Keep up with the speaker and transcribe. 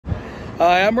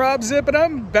Hi, I'm Rob Zipp, and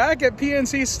I'm back at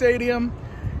PNC Stadium.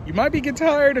 You might be getting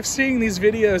tired of seeing these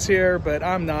videos here, but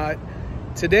I'm not.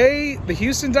 Today, the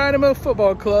Houston Dynamo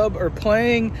Football Club are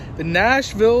playing the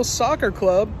Nashville Soccer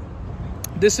Club.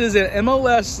 This is an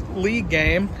MLS league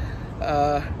game.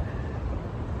 The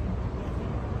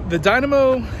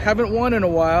Dynamo haven't won in a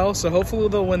while, so hopefully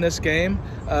they'll win this game.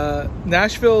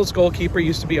 Nashville's goalkeeper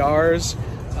used to be ours.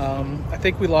 I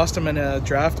think we lost him in a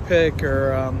draft pick,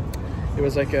 or it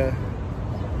was like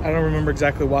I don't remember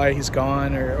exactly why he's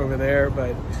gone or over there,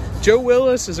 but Joe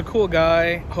Willis is a cool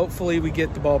guy. Hopefully we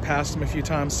get the ball past him a few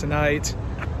times tonight.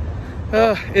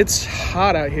 It's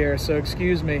hot out here, so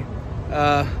excuse me.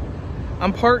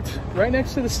 I'm parked right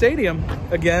next to the stadium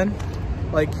again.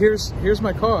 Like here's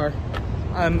my car.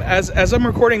 As I'm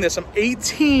recording this, I'm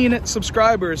 18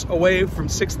 subscribers away from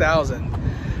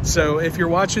 6,000. So if you're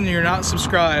watching and you're not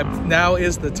subscribed, now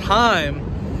is the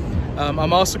time.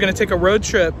 I'm also going to take a road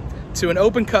trip to an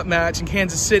Open Cup match in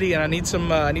Kansas City, and I need some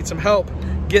help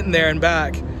getting there and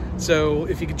back. So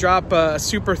if you could drop a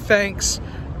super thanks,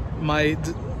 my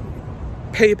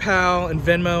PayPal and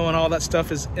Venmo and all that stuff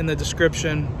is in the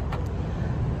description.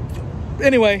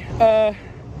 Anyway,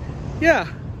 yeah,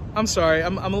 I'm sorry,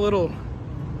 I'm a little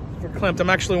verklempt. I'm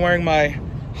actually wearing my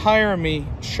Hire Me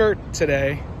shirt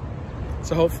today,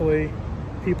 so hopefully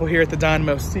people here at the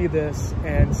Dynamo see this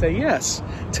and say, yes,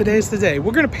 today's the day.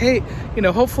 We're gonna pay, you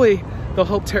know, hopefully they'll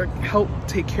help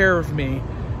take care of me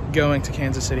going to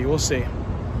Kansas City. We'll see.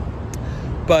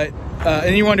 But,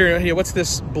 and you wonder, hey, what's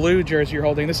this blue jersey you're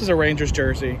holding? This is a Rangers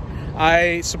jersey.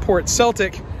 I support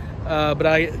Celtic, but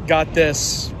I got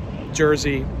this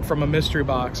jersey from a mystery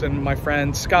box, and my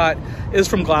friend Scott is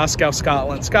from Glasgow,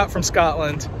 Scotland. Scott from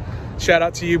Scotland, shout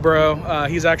out to you, bro.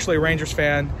 He's actually a Rangers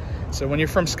fan. So when you're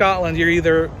from Scotland, you're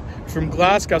either from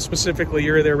Glasgow specifically,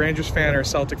 you're either a Rangers fan or a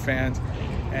Celtic fan.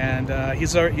 And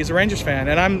he's a Rangers fan,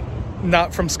 and I'm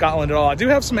not from Scotland at all. I do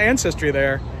have some ancestry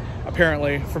there,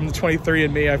 apparently, from the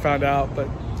 23andMe I found out. But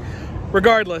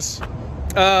regardless,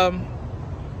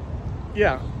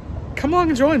 yeah, come along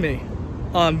and join me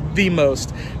on the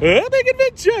most epic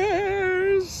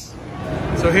adventures.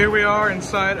 So here we are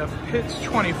inside of Pitch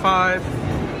 25.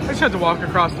 I just had to walk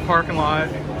across the parking lot.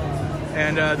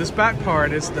 And this back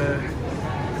part is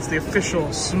it's the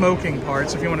official smoking part.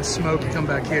 So if you want to smoke, you come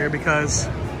back here because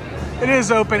it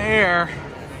is open air.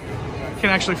 You can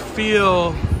actually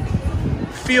feel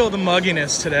the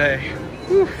mugginess today.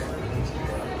 Whew.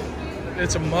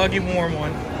 It's a muggy, warm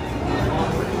one.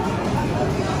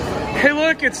 Hey,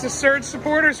 look, it's the Surge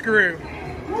supporters group.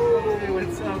 Hey,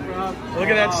 what's up, Rob? Look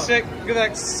at that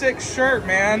sick shirt,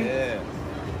 man. Yeah.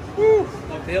 Whew.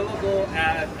 Available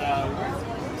at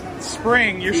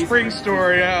your spring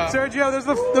store, yeah. Sergio,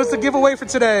 there's the giveaway for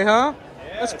today, huh?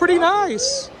 Yeah, that's pretty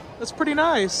nice. That's pretty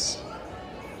nice.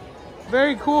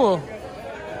 Very cool.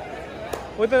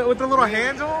 With the little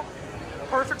handle,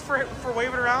 perfect for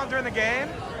waving around during the game.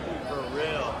 For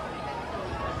real.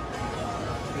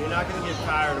 You're not gonna get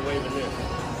tired of waving this.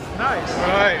 Nice. All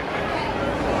right.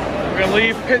 We're gonna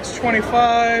leave Pitch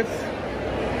 25.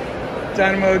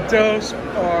 Dynamo Dos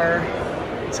are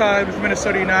tied with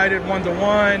Minnesota United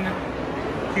 1-1.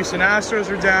 Houston Astros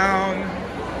are down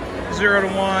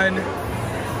 0-1.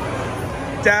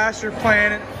 Dash are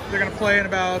playing it. They're gonna play in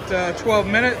about 12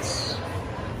 minutes.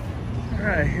 All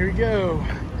right, here we go.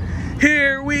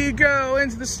 Here we go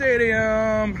into the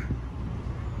stadium.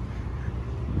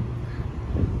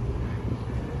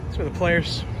 That's where the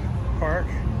players park.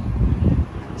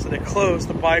 So they close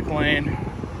the bike lane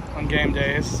on game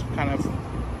days. Kind of,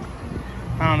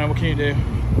 I don't know, what can you do?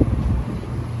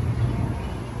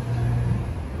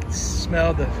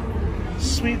 Smell the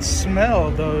sweet smell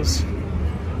of those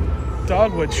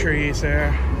dogwood trees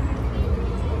there.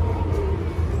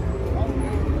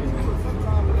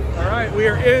 All right, we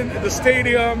are in the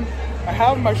stadium. I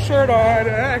have my shirt on, and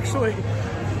I actually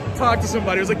talked to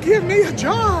somebody who was like, give me a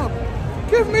job,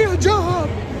 give me a job,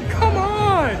 come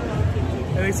on.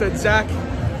 And he said, Zach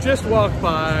just walked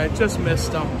by, just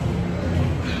missed him.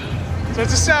 So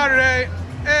it's a Saturday,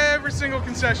 every single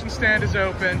concession stand is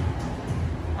open.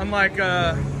 Unlike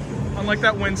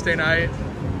that Wednesday night.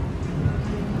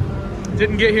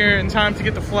 Didn't get here in time to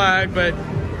get the flag, but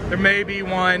there may be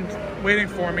one waiting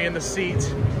for me in the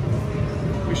seat.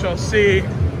 We shall see.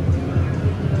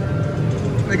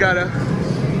 They gotta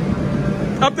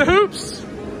up the hoops.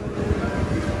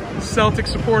 Celtic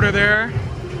supporter there.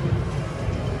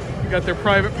 We got their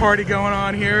private party going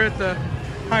on here at the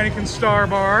Heineken Star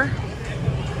Bar.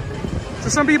 So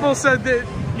some people said that,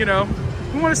 you know,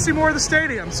 we want to see more of the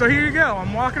stadium. So here you go.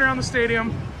 I'm walking around the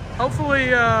stadium.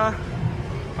 Hopefully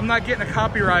I'm not getting a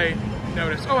copyright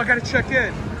notice. Oh, I got to check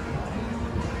in.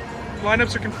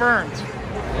 Lineups are confirmed.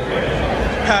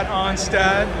 Pat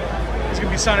Onstad is going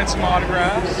to be signing some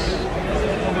autographs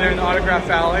over there in the autograph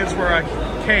alley. That's where I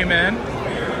came in.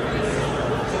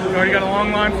 We already got a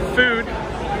long line for food.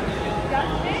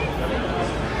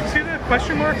 See the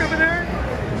question mark over there?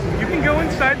 You can go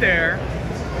inside there,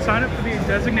 sign up for the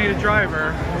designated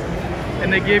driver,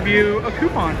 and they give you a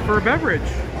coupon for a beverage.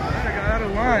 I got out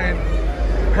of line.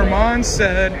 Herman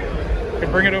said, "Hey,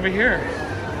 bring it over here."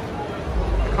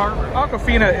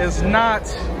 Aquafina is not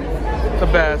the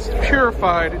best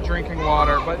purified drinking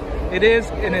water, but it is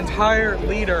an entire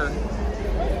liter.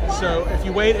 So if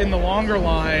you wait in the longer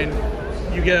line,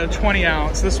 you get a 20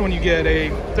 ounce. This one you get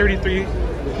a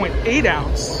 33.8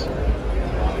 ounce.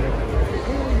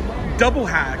 Double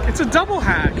hack. It's a double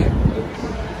hack.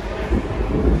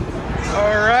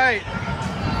 All right.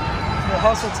 The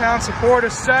Hustle Town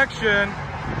Supporters section.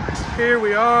 Here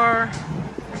we are.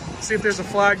 Let's see if there's a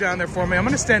flag down there for me. I'm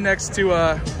gonna stand next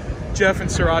to Jeff and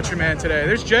Sriracha Man today.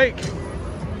 There's Jake.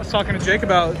 I was talking to Jake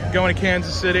about going to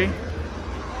Kansas City.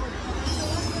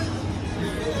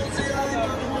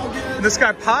 And this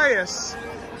guy Pius.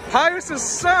 Pius's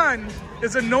son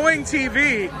is Annoying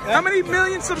TV. How many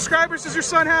million subscribers does your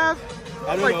son have?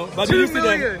 I don't know. But 2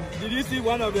 million. Did you see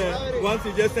one of the ones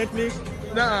he just sent me?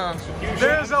 Nuh-uh.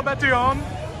 There's El Betion.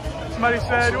 Somebody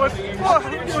said, what? I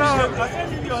thought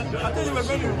you were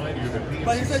going to.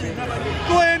 But he said he's not going to.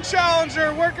 Glenn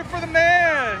Challenger working for the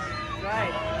man.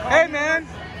 Right. Hey, man.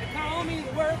 Call me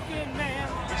working man.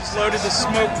 We just loaded the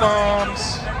smoke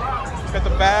bombs. Got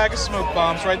the bag of smoke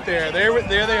bombs right there.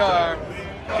 There they are.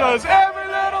 Because every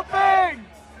little thing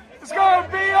is going to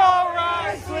be all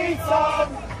right. Sweet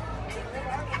song.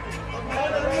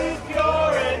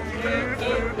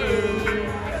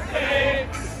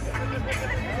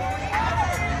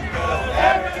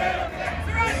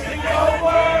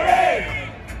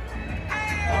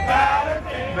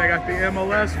 They got the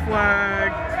MLS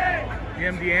flag, the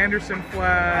MD Anderson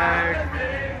flag.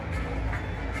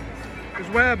 There's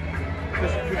Webb,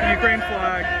 with the Ukraine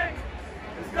flag.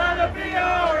 It's gonna be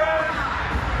alright.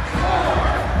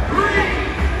 3,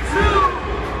 2,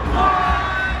 1.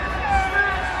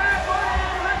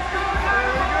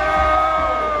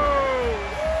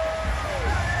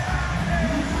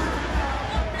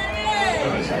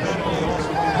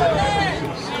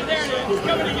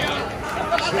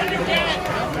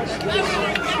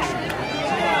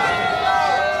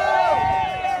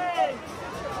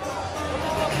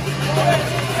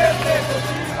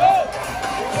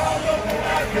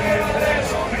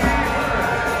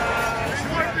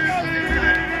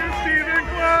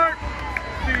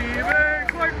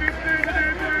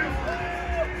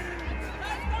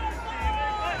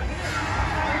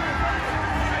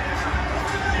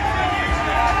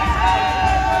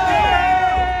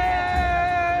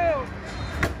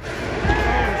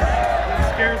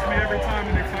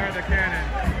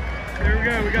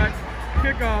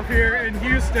 Kickoff here in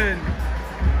Houston.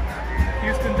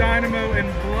 Houston Dynamo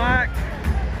in black.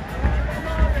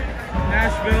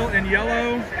 Nashville in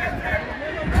yellow.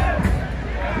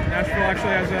 Nashville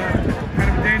actually has a kind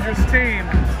of a dangerous team.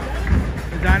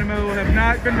 The Dynamo have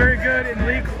not been very good in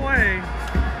league play.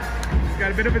 We've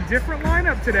got a bit of a different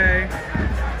lineup today.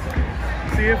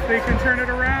 See if they can turn it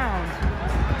around.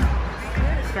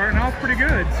 Starting off pretty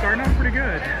good.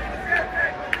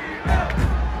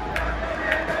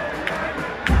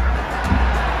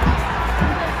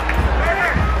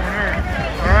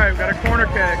 Alright, we've got a corner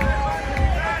kick.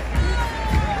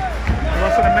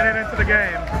 Less than a minute into the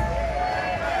game.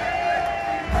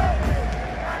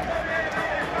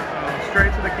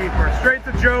 Straight to the keeper. Straight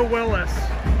to Joe Willis.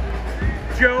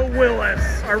 Joe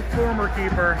Willis, our former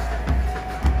keeper.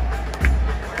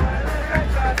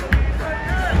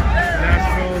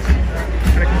 Nashville's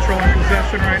kind of controlling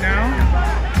possession right now.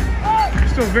 We're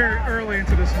still very early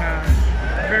into this match.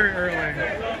 Very early.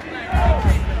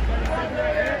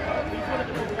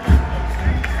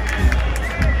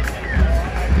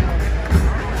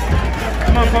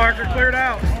 Come on, Parker, clear it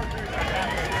out.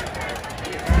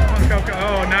 Come on, Coco.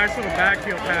 Oh, nice little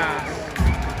backfield pass.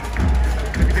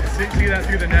 You could see that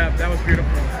through the net. That was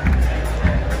beautiful.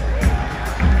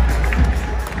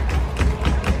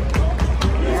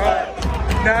 All right.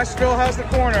 Nashville has the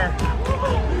corner.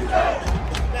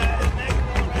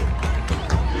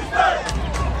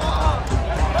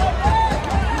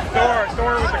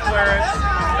 Thor with the clearance.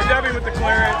 Debbie with the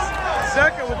clearance.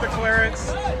 Zeka with the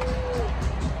clearance.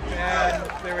 And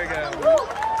there we go.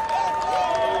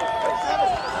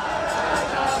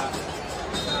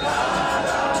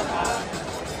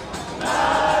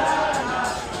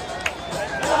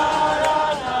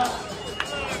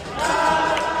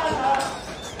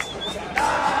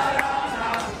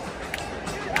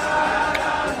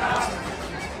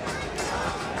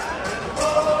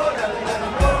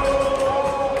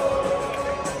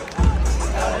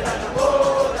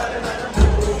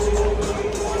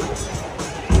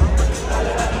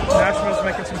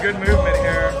 Nashville's making some good movement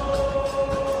here.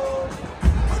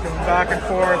 It's going back and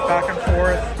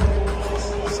forth,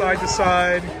 side to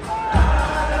side.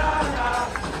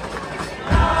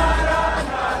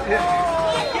 Yeah.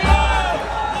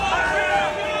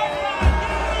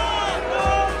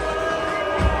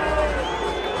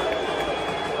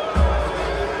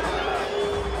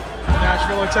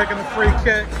 Nashville are taking the free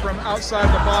kick from outside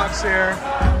the box here.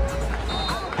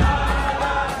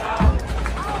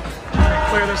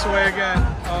 Clear this away again.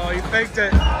 Oh, he faked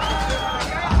it.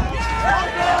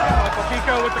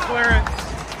 Pico with the clearance.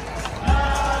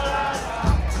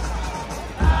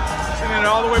 Sending it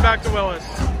all the way back to Willis.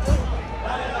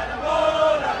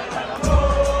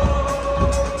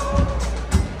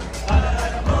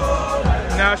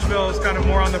 Nashville is kind of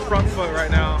more on the front foot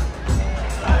right now.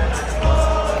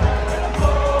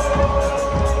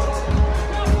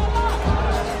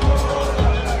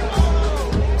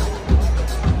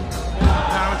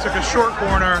 Took a short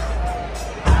corner.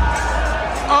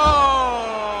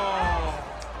 Oh!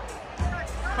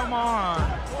 Come on.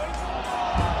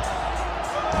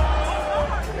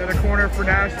 Got a corner for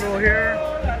Nashville here.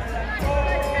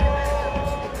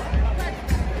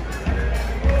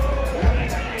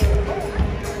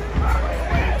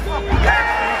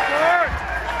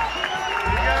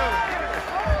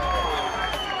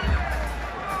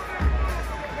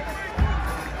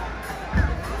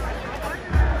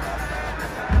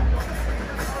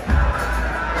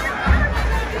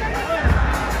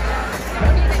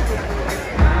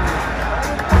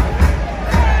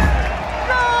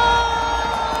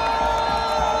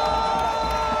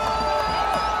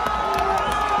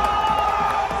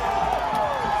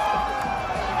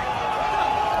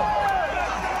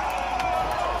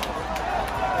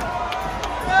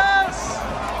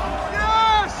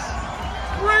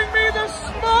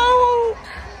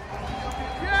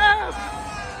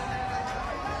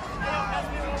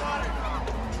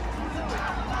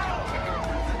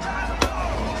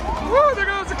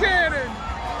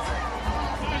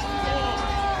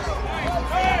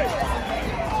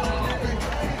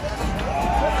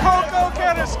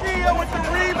 With the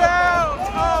rebound.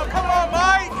 Oh, come on,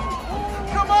 Mike.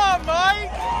 Come on,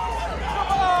 Mike.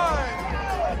 Come on.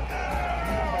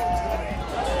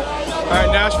 All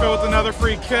right, Nashville with another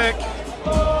free kick.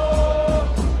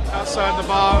 Outside the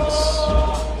box.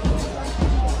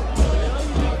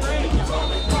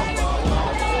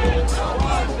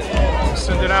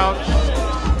 Send it out.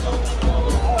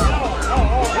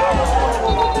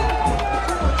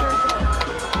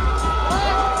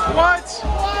 What?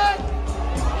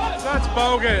 That's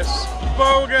bogus.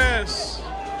 Bogus.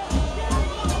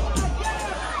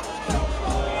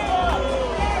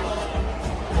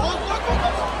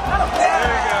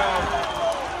 There you go.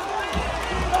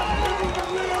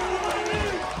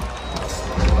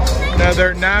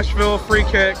 Another Nashville free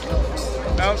kick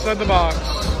outside the box.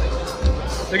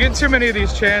 They're getting too many of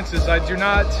these chances. I do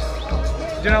not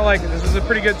like it. This is a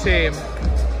pretty good team.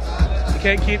 You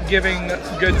can't keep giving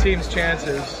good teams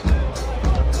chances.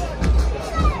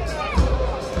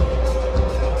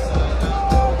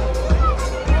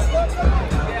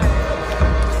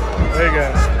 There you go.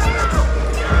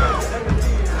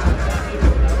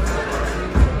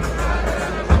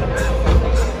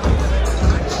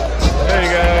 There you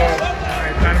go. All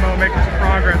right, Dynamo making some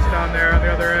progress down there on the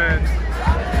other end.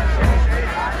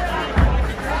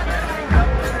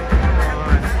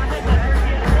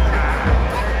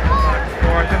 Back and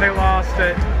forth, and they lost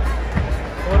it.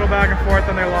 A little back and forth,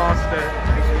 and they lost it.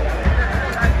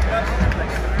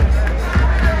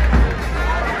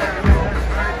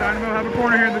 Dynamo have a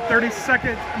corner here in the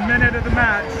 32nd minute of the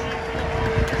match.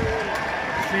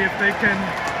 See if they can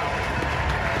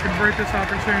convert this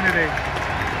opportunity.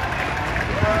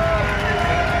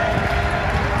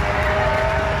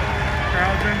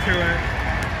 Crowd's into it.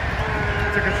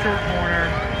 Took a short corner.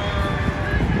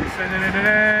 Sending it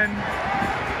in.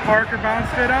 Parker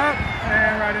bounced it up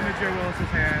and right into Joe Willis's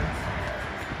hands.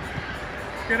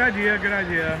 Good idea, good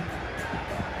idea.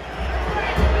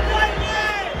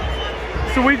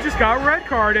 So we just got red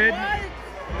carded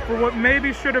for what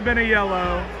maybe should have been a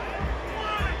yellow.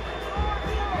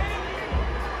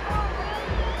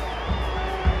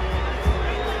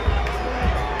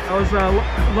 That was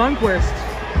Lundqvist.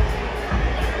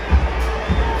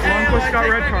 Lundqvist got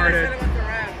red carded.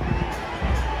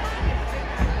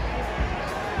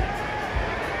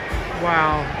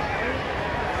 Wow.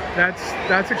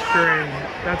 That's extreme.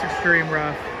 That's extreme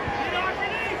rough.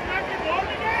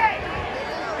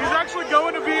 He's actually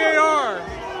going to VAR.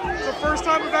 It's the first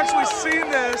time we've actually seen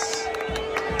this.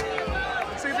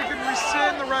 Let's see if he can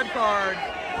rescind the red card.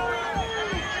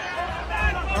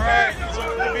 All right, so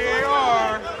the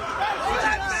VAR.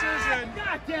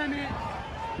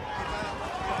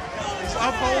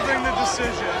 upholding the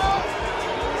decision.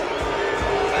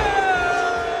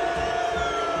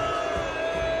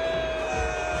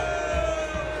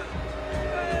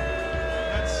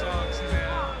 That sucks,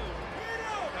 man.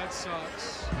 That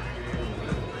sucks.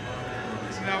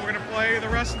 So now we're gonna play the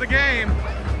rest of the game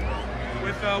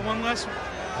with one less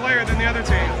player than the other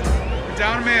team. We're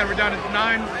down a man. We're down to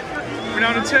 9. We're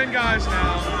down to 10 guys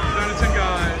now. We're down to 10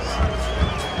 guys.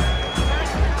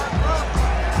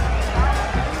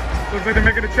 Looks like they're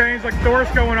making a change. Like Thor's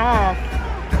going off.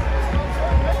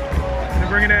 They're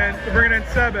bringing in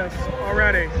Sebas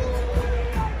already.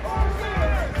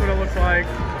 That's what it looks like.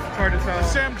 It's hard to tell.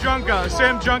 Sam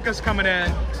Junka's coming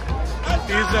in.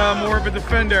 He's more of a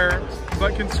defender,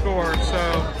 but can score.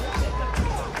 So.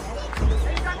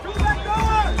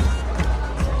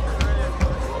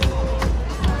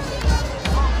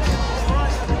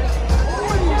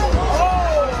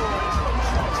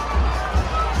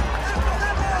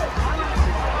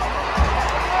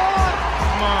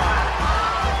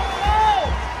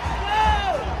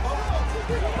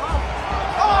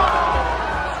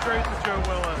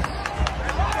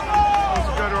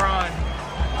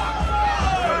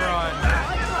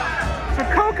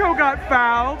 Got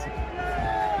fouled,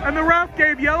 and the ref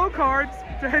gave yellow cards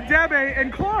to Hidebe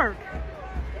and Clark,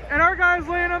 and our guy's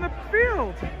laying on the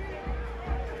field.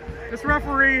 This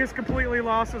referee has completely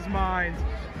lost his mind.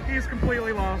 He's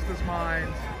completely lost his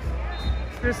mind.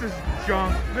 This is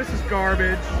junk. This is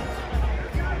garbage.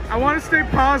 I want to stay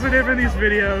positive in these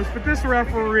videos, but this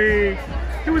referee,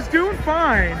 he was doing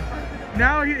fine.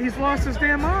 Now he's lost his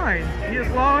damn mind. He has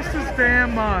lost his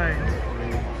damn mind.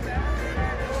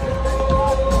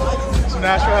 So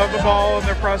Nashville have the ball and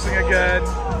they're pressing again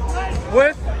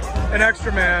with an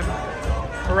extra man,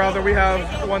 or rather we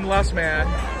have one less man.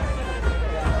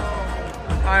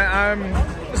 I'm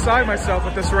beside myself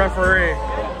with this referee.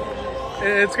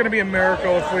 It's going to be a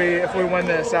miracle if we win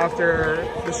this after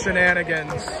the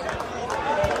shenanigans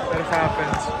that have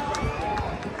happened.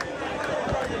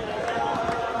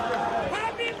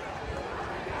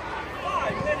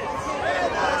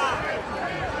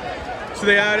 So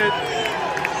they added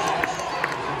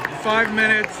 5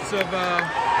 minutes of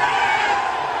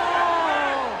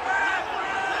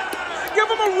give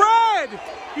him a red!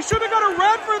 He should have got a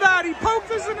red for that. He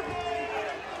poked us in the...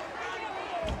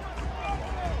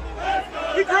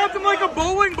 He grabbed him like a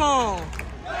bowling ball.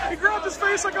 He grabbed his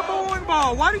face like a bowling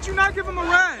ball. Why did you not give him a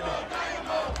red?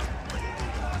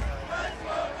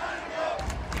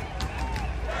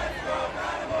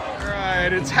 All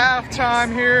right, it's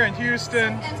halftime here in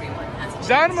Houston.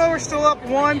 Dynamo are still up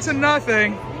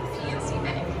 1-0.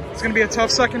 It's gonna be a tough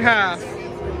second half.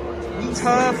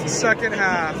 Tough second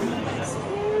half.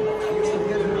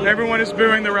 Everyone is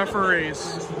booing the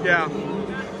referees. Yeah.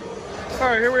 All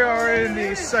right, here we are in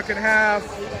the second half.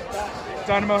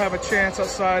 Dynamo have a chance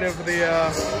outside of the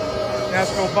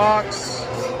Nashville box.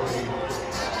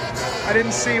 I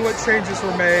didn't see what changes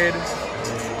were made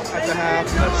at the half.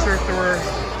 I'm not sure if there were.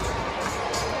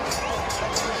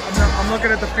 I'm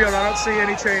looking at the field. I don't see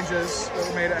any changes that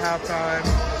were made at halftime.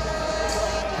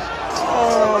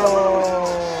 Oh.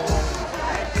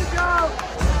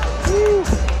 Woo.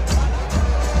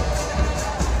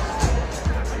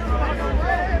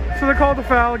 So they called the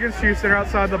foul against Houston. They're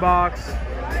outside the box.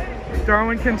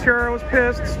 Darwin Quintero was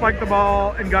pissed, spiked the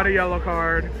ball, and got a yellow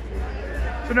card.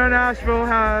 So now Nashville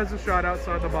has a shot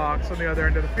outside the box on the other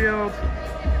end of the field.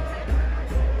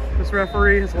 This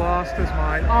referee has lost his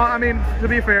mind. I mean, to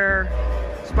be fair,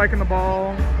 spiking the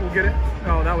ball will get it.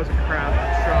 Oh, that was a crap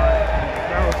shot.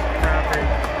 That was crappy.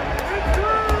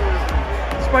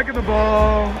 Spiking the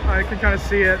ball, I can kind of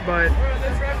see it, but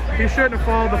he shouldn't have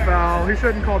fouled the foul. He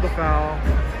shouldn't call the foul.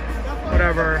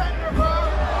 Whatever.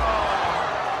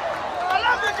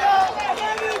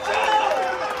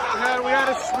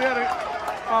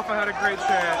 Hoffa had a great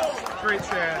chance. Great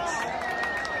chance.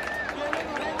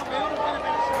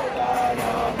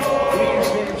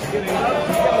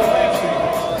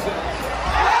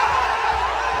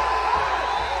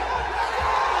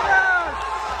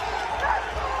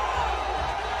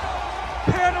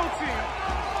 Penalty.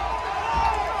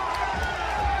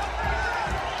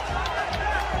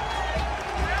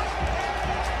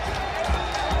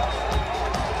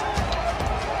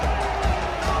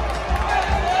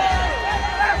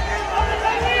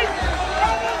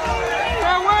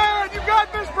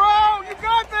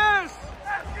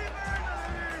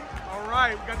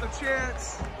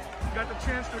 We got the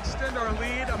chance to extend our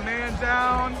lead, a man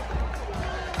down.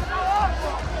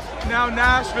 Now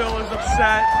Nashville is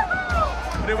upset,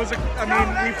 but it was, I mean,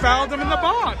 we fouled him in the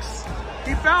box.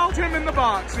 He fouled him in the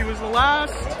box. He was the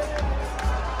last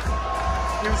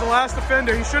He was the last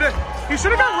defender. He should have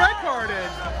got red carded.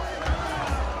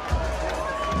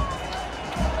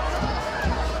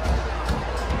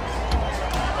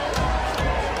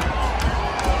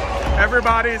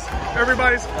 Everybody's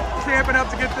camping up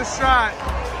to get this shot.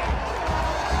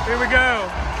 Here we go.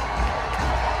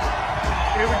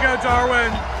 Here we go,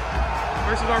 Darwin.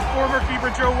 Versus our former keeper,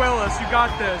 Joe Willis. You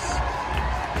got this.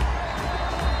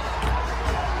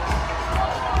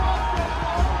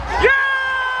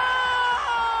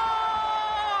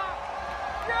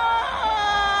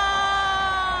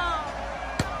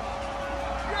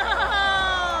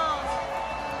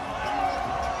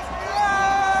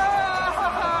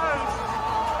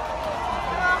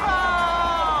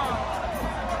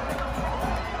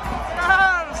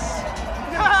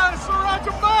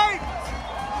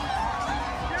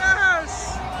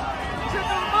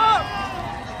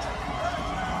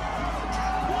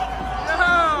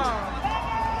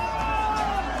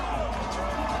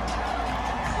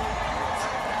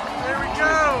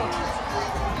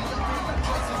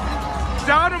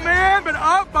 Down a man, but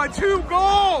up by 2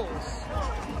 goals.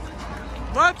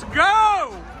 Let's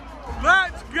go.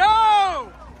 Let's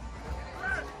go.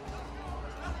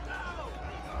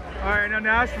 All right, now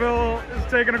Nashville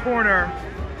is taking a corner.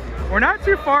 We're not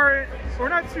too far, we're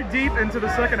not too deep into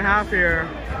the second half here.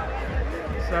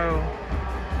 So,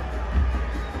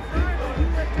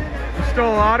 there's still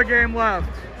a lot of game left.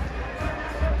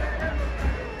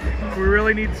 We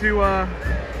really need to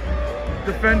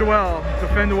defend well.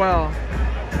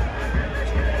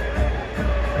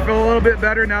 I feel a little bit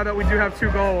better now that we do have 2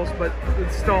 goals, but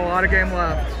it's still a lot of game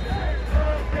left.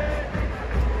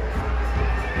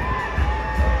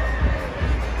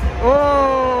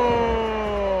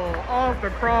 Oh, off the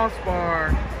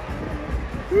crossbar.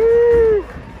 Woo!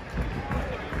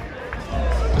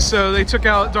 So they took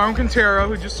out Darwin Quintero,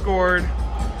 who just scored,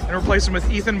 and replaced him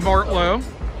with Ethan Bartlow.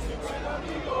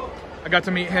 I got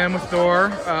to meet him with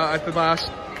Thor at the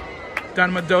last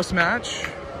Dynamo Dos match.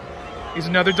 He's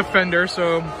another defender,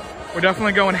 so we're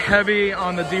definitely going heavy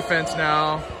on the defense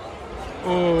now.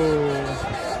 Oh,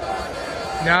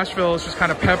 Nashville is just kind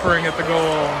of peppering at the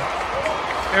goal.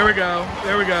 There we go,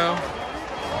 there we go.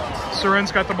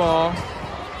 Surin's got the ball.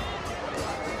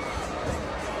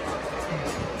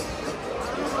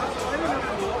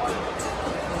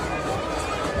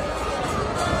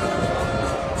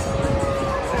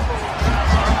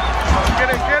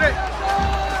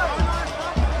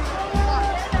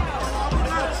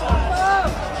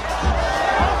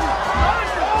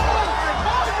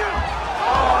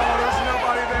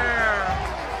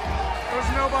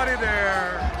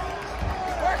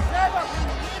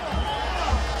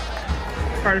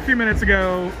 All right, a few minutes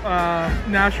ago,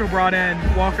 Nashville brought in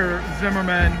Walker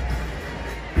Zimmerman.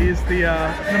 He's the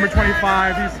number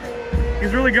 25.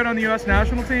 He's really good on the U.S.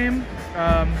 national team.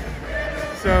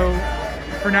 So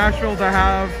for Nashville to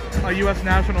have a U.S.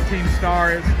 national team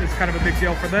star is kind of a big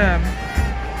deal for them.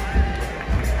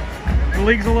 The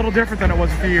league's a little different than it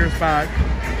was a few years back.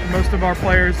 Most of our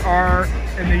players are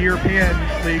in the European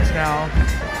leagues now.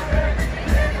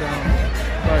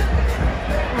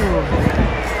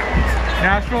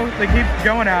 Nashville, they keep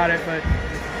going at it, but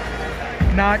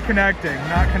not connecting,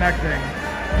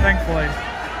 thankfully.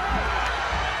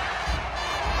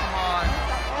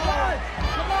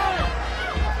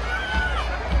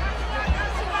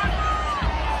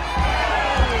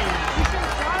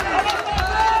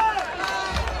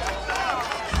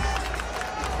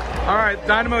 All right,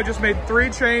 Dynamo just made 3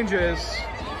 changes. So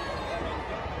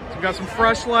we got some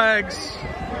fresh legs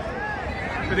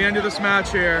for the end of this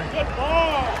match here.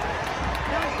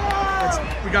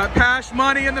 We got Pash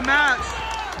Money in the match.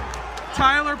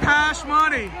 Tyler Pash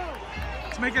Money.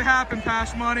 Let's make it happen,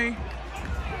 Pash Money.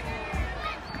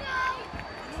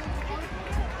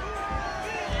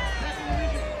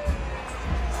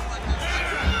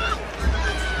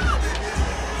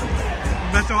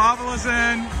 Beto Avala's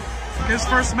in. His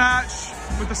first match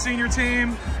with the senior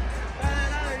team.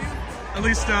 At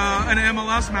least an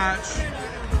MLS match.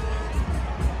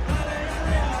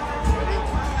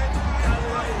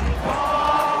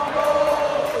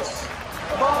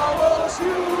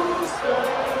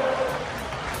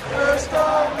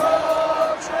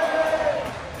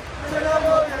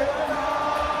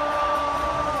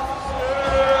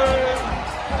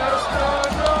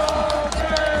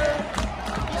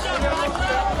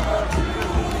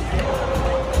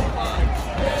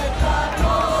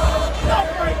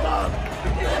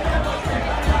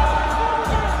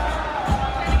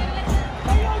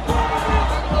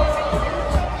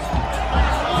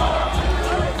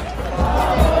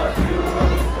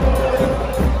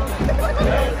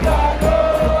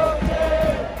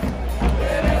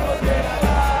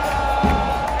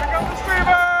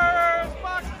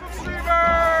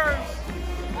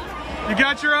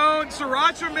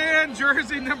 wearing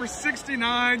jersey number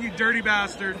 69, you dirty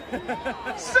bastard.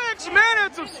 6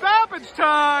 minutes of stoppage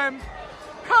time.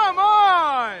 Come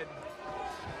on.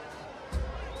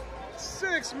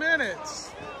 6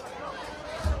 minutes.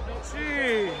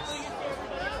 Jeez.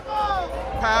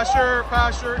 Pasher,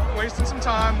 wasting some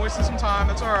time.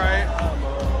 That's all right.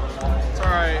 It's all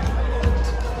right.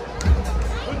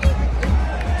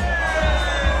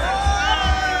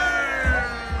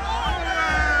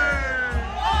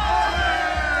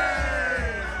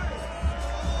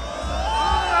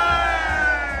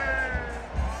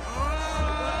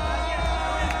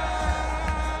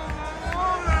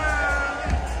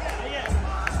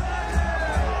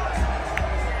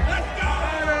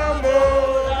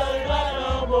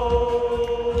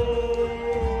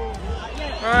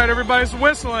 All right, everybody's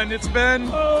whistling. It's been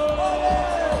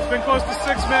close to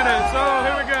 6 minutes. Oh,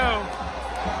 here we go.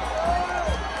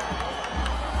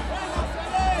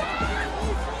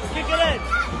 Kick it in.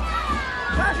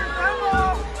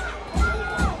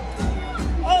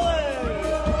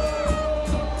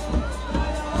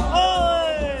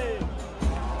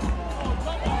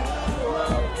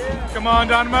 Come on,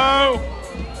 Dynamo.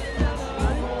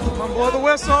 Come on, blow the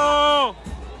whistle.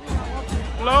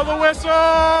 Blow the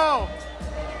whistle.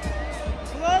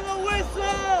 Blow the whistle!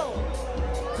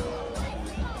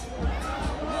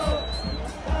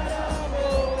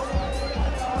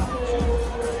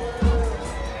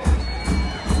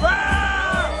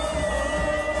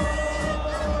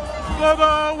 Blow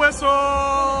the whistle!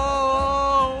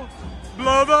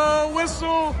 Blow the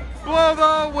whistle! Blow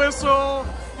the whistle!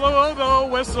 Blow the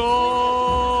whistle!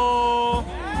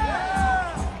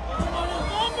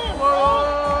 Blow.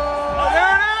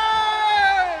 There it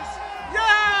is! Yeah!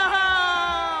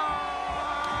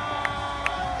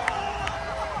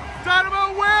 Dynamo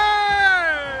wins!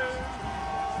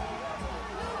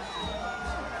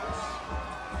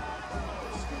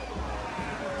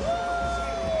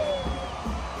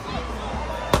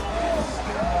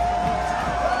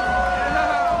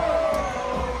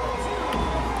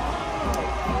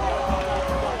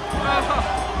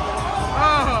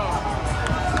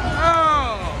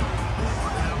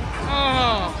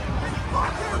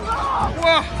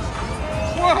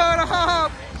 What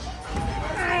up?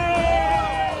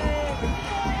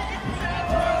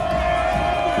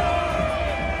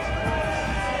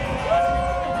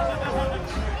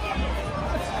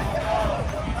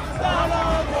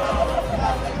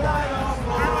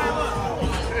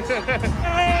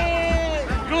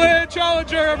 Glenn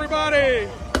Challenger, everybody!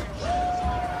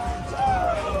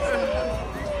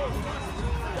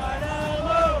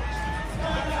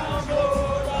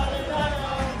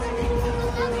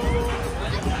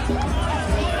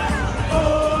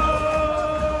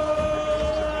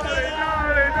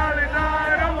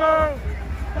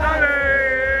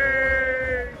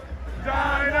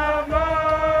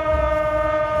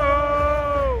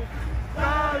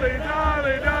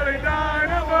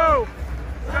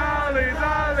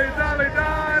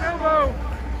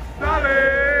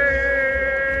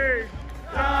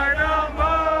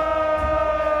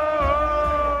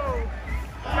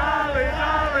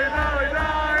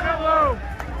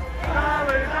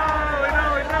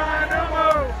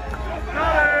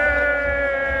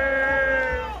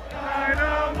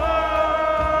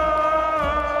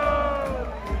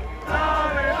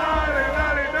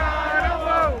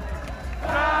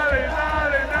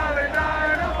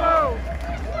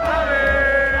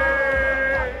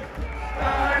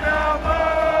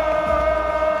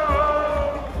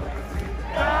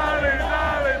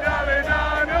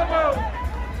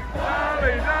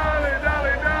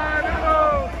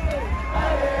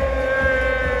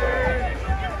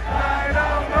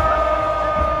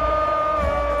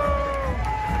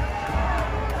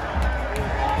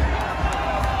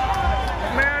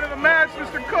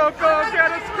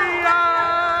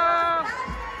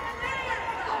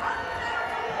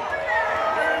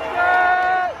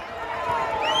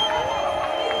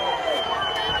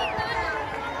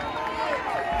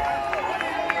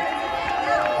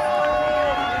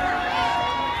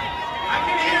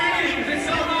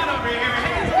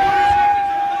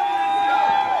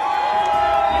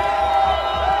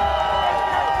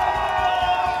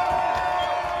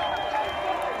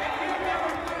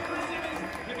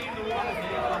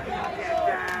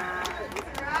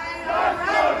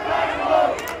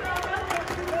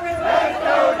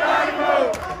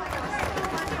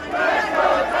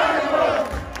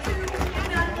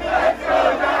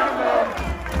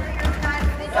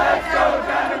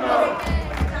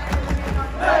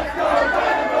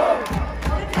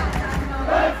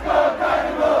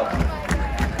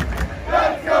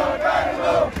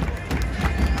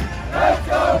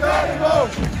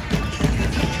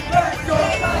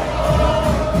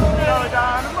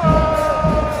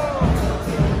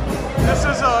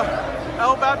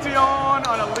 Batión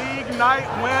on a league night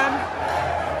win.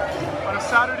 On a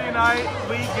Saturday night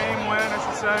league game win, I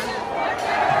should say.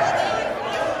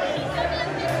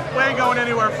 We ain't going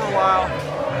anywhere for a while.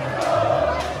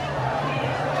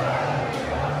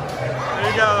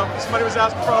 There you go. Somebody was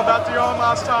asking for El Batión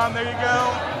last time. There you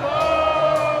go.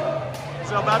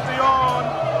 It's El Batión.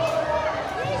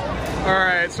 All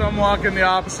right, so I'm walking the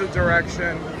opposite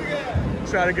direction.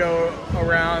 Try to go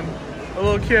around. A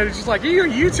little kid is just like, "Are you a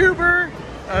YouTuber?"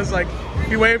 I was like,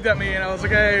 he waved at me and I was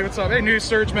like, "Hey, what's up?" Hey, new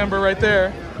search member right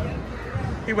there.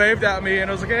 He waved at me and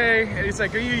I was like, "Hey," and he's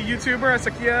like, "Are you a YouTuber?" I was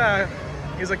like, "Yeah."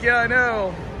 He's like, "Yeah, I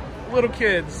know." Little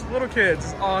kids,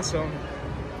 it's awesome.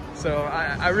 So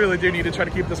I really do need to try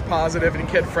to keep this positive and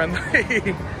kid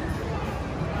friendly.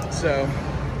 So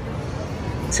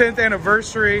 10th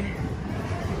anniversary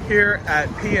here at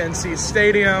PNC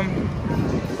Stadium.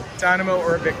 Dynamo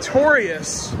are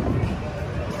victorious,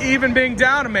 even being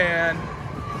down a man.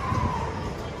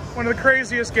 One of the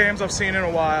craziest games I've seen in a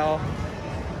while.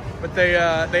 But they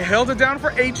held it down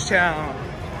for H-Town.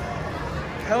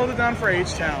 Held it down for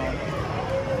H-Town.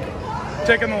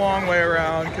 Taking the long way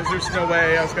around because there's no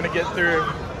way I was gonna get through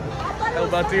El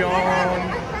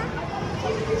Batión.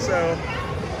 So,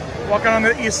 walking on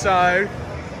the east side.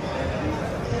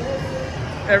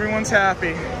 Everyone's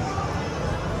happy.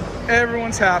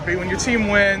 Everyone's happy. When your team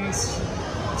wins,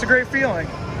 it's a great feeling.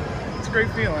 It's a great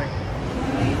feeling.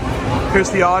 Here's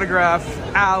the autograph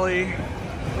alley.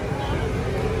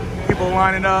 People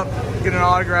lining up, get an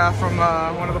autograph from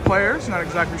one of the players. Not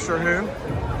exactly sure who.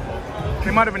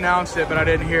 They might have announced it, but I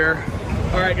didn't hear.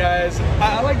 All right, guys.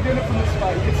 I like doing it from this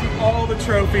spot. You can see all the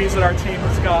trophies that our team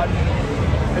has gotten.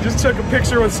 I just took a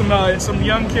picture with some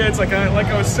young kids. Like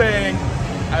I was saying,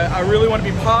 I really want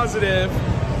to be positive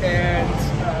and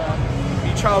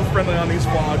be child friendly on these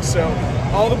vlogs. So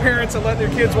all the parents that let their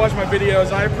kids watch my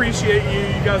videos, I appreciate you.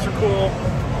 You guys are cool.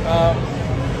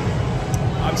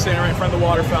 I'm standing right in front of the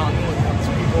water fountain with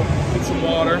some people get some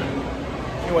water.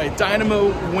 Anyway,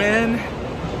 Dynamo win,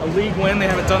 a league win. They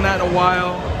haven't done that in a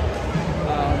while.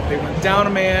 They went down a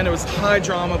man. It was high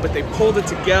drama, but they pulled it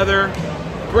together.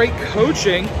 Great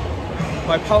coaching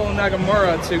by Paulo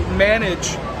Nagamura to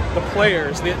manage the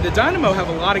players. The Dynamo have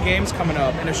a lot of games coming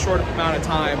up in a short amount of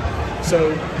time.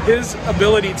 So his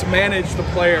ability to manage the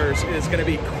players is going to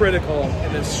be critical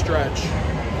in this stretch.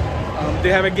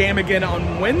 They have a game again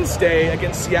on Wednesday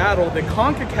against Seattle, the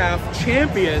CONCACAF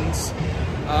champions.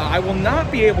 I will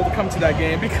not be able to come to that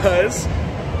game because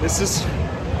this is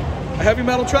a heavy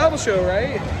metal travel show,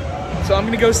 right? So I'm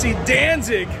going to go see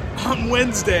Danzig on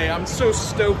Wednesday. I'm so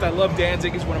stoked. I love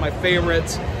Danzig. He's one of my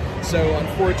favorites. So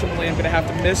unfortunately, I'm going to have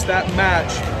to miss that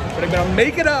match. But I'm going to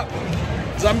make it up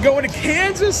because I'm going to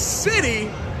Kansas City.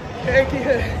 Heck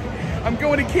yeah. I'm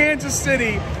going to Kansas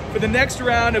City for the next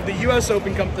round of the U.S.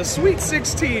 Open Cup, the Sweet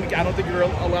 16. I don't think you're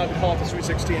allowed to call it the Sweet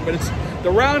 16, but it's the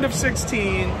round of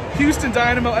 16. Houston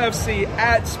Dynamo FC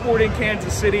at Sporting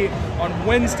Kansas City on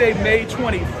Wednesday, May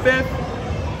 25th.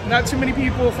 Not too many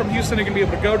people from Houston are going to be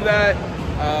able to go to that.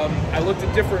 I looked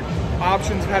at different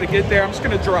options of how to get there. I'm just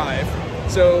going to drive.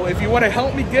 So if you want to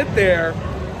help me get there,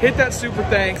 hit that super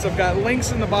thanks. I've got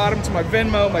links in the bottom to my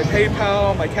Venmo, my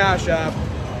PayPal, my Cash App.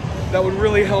 That would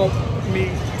really help me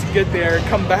to get there and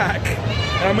come back.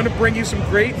 And I'm going to bring you some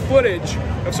great footage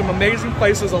of some amazing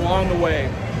places along the way.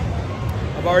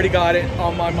 I've already got it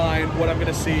on my mind, what I'm going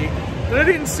to see that I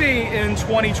didn't see in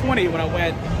 2020 when I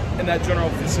went in that general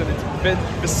vicinity.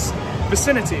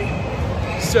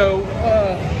 So,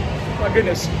 my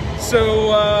goodness.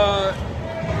 So,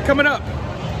 coming up,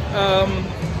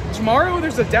 tomorrow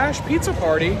there's a Dash pizza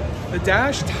party. The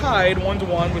Dash tied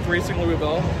 1-1 with Racing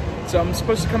Louisville. So I'm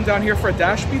supposed to come down here for a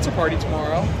Dash pizza party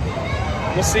tomorrow.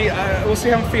 We'll see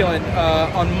how I'm feeling.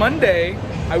 On Monday,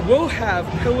 I will have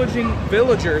Pillaging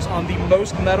Villagers on the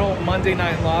Most Metal Monday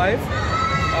Night Live.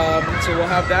 So we'll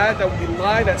have that. That will be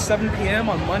live at 7 p.m.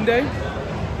 on Monday.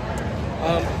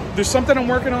 There's something I'm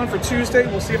working on for Tuesday.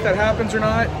 We'll see if that happens or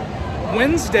not.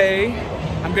 Wednesday,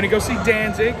 I'm going to go see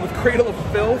Danzig with Cradle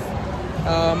of Filth.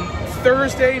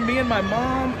 Thursday, me and my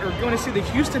mom are going to see the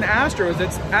Houston Astros.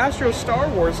 It's Astros Star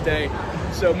Wars Day.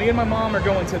 So me and my mom are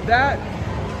going to that.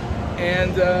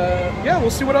 And yeah, we'll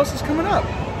see what else is coming up.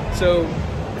 So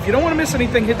if you don't want to miss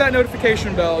anything, hit that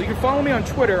notification bell. You can follow me on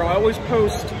Twitter. I always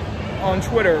post on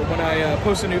Twitter when I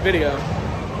post a new video.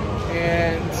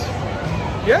 And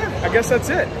yeah, I guess that's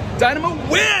it. Dynamo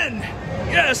win!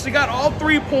 Yes, we got all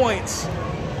 3 points.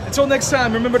 Until next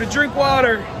time, remember to drink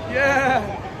water.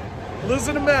 Yeah.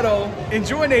 Listen to metal,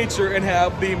 enjoy nature, and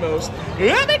have the most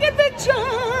epic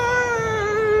adventure!